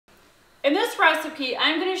In this recipe,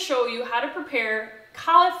 I'm going to show you how to prepare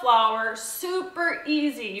cauliflower super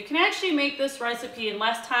easy. You can actually make this recipe in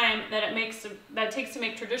less time than it takes to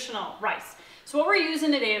make traditional rice. So what we're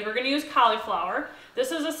using today is we're going to use cauliflower.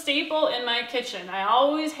 This is a staple in my kitchen. I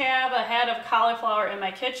always have a head of cauliflower in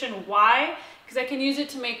my kitchen. Why? Because I can use it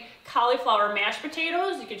to make cauliflower mashed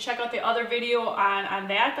potatoes. You can check out the other video on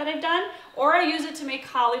that I've done. Or I use it to make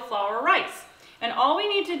cauliflower rice. And all we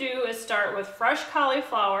need to do is start with fresh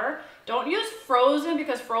cauliflower. Don't use frozen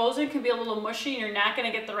because frozen can be a little mushy and you're not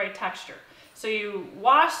going to get the right texture. So you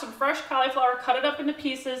wash some fresh cauliflower, cut it up into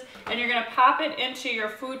pieces, and you're going to pop it into your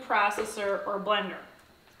food processor or blender.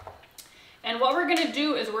 And what we're going to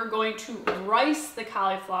do is we're going to rice the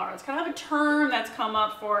cauliflower. It's kind of a term that's come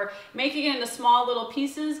up for making it into small little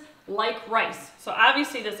pieces like rice. So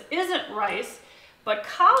obviously this isn't rice, but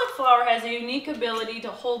cauliflower has a unique ability to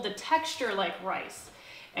hold the texture like rice.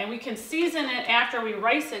 And we can season it after we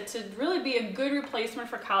rice it to really be a good replacement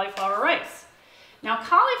for cauliflower rice. Now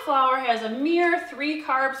cauliflower has a mere 3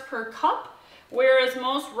 carbs per cup, whereas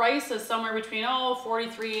most rice is somewhere between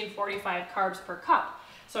 43 and 45 carbs per cup.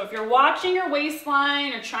 So if you're watching your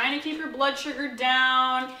waistline or trying to keep your blood sugar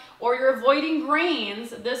down or you're avoiding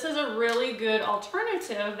grains, this is a really good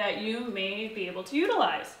alternative that you may be able to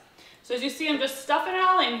utilize. So as you see, I'm just stuffing it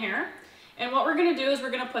all in here. And what we're going to do is we're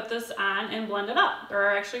going to put this on and blend it up, or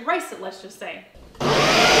actually rice it, let's just say.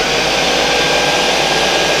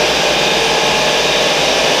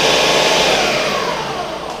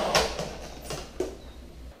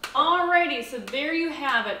 Alrighty, so there you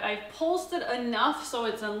have it. I've pulsed it enough so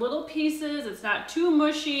it's in little pieces, it's not too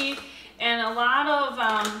mushy, and a lot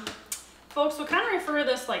of folks will kind of refer to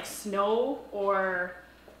this like snow or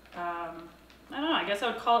I don't know, I guess I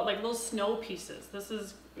would call it like little snow pieces. This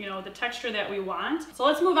is, you know, the texture that we want. So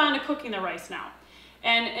let's move on to cooking the rice now.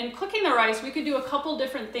 And in cooking the rice, we could do a couple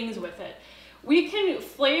different things with it. We can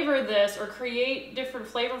flavor this or create different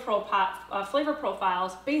flavor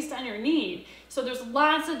profiles based on your need. So there's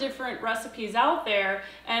lots of different recipes out there,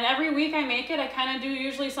 and every week I make it, I kind of do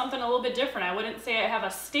usually something a little bit different. I wouldn't say I have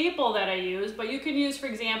a staple that I use, but you can use, for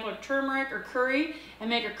example, turmeric or curry and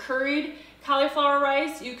make a curried cauliflower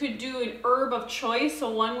rice. You could do an herb of choice. So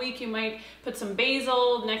one week you might put some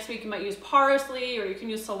basil, next week you might use parsley, or you can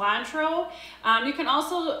use cilantro. You can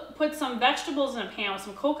also put some vegetables in a pan with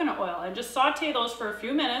some coconut oil and just saute those for a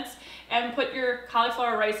few minutes and put your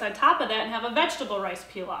cauliflower rice on top of that and have a vegetable rice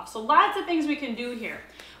pilaf. So lots of things we can do here.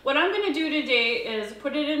 What I'm going to do today is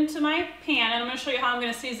put it into my pan, and I'm going to show you how I'm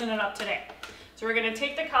going to season it up today. So we're going to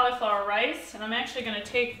take the cauliflower rice, and I'm actually going to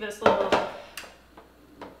take this little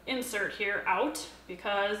insert here out,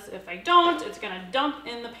 because if I don't, it's going to dump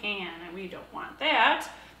in the pan, and we don't want that.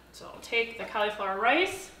 So I'll take the cauliflower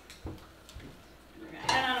rice, and we're going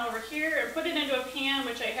to head on over here and put it into a pan,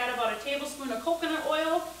 which I had about a tablespoon of coconut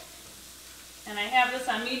oil, and I have this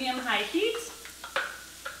on medium-high heat.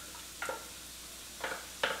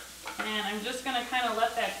 And I'm just going to kind of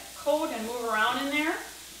let that coat and move around in there.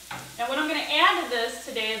 And what I'm going to add to this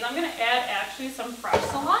today is I'm going to add actually some fresh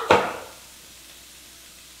cilantro.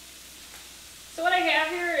 So what I have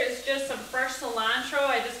here is just some fresh cilantro.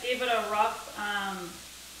 I just gave it a rough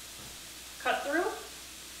cut through.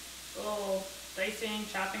 A little dicing,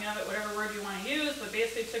 chopping of it, whatever word you want to use, but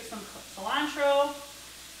basically took some cilantro,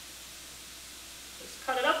 just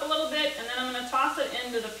cut it up a little bit, and then I'm going to toss it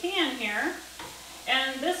into the pan here.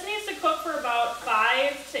 And this needs to cook for about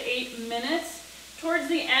 5 to 8 minutes. Towards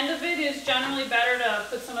the end of it is generally better to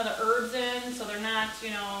put some of the herbs in so they're not,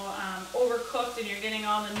 overcooked and you're getting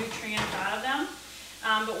all the nutrients out of them.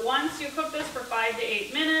 But once you cook this for 5 to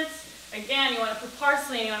 8 minutes, again, you want to put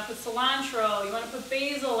parsley, you want to put cilantro, you want to put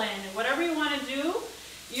basil in, and whatever you want to do.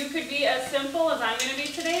 You could be as simple as I'm going to be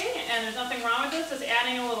today, and there's nothing wrong with this, is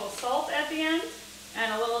adding a little salt at the end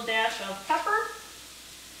and a little dash of pepper.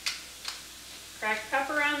 Cracked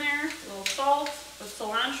pepper on there, a little salt with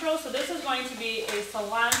cilantro. So this is going to be a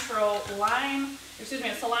cilantro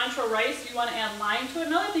rice. You want to add lime to it.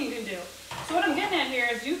 Another thing you can do. So what I'm getting at here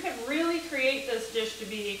is you can really create this dish to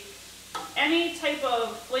be any type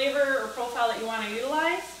of flavor or profile that you want to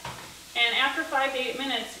utilize. And after 5 to 8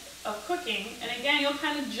 minutes of cooking, and again, you'll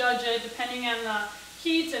kind of judge it depending on the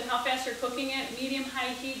heat and how fast you're cooking it.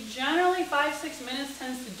 Medium-high heat, generally 5-6 minutes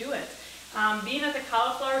tends to do it. Being that the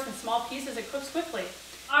cauliflower is in small pieces, it cooks quickly.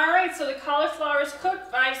 Alright, so the cauliflower is cooked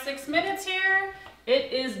 5-6 minutes here.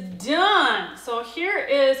 It is done. So here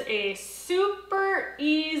is a super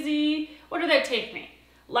easy, what did that take me?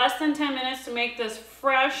 Less than 10 minutes to make this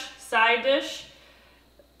fresh side dish.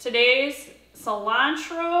 Today's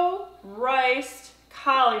cilantro riced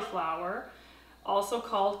cauliflower. also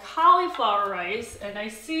called cauliflower rice, and I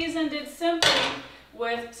seasoned it simply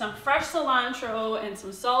with some fresh cilantro and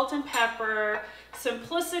some salt and pepper.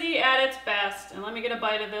 Simplicity at its best. And let me get a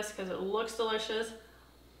bite of this because it looks delicious.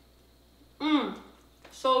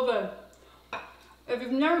 So good. If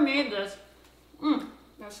you've never made this, the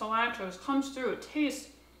cilantro just comes through. It tastes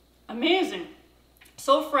amazing.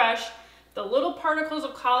 So fresh. The little particles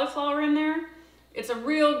of cauliflower in there, it's a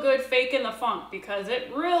real good fake in the funk because it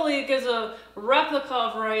really gives a replica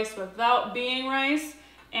of rice without being rice.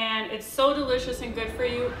 And it's so delicious and good for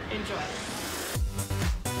you. Enjoy.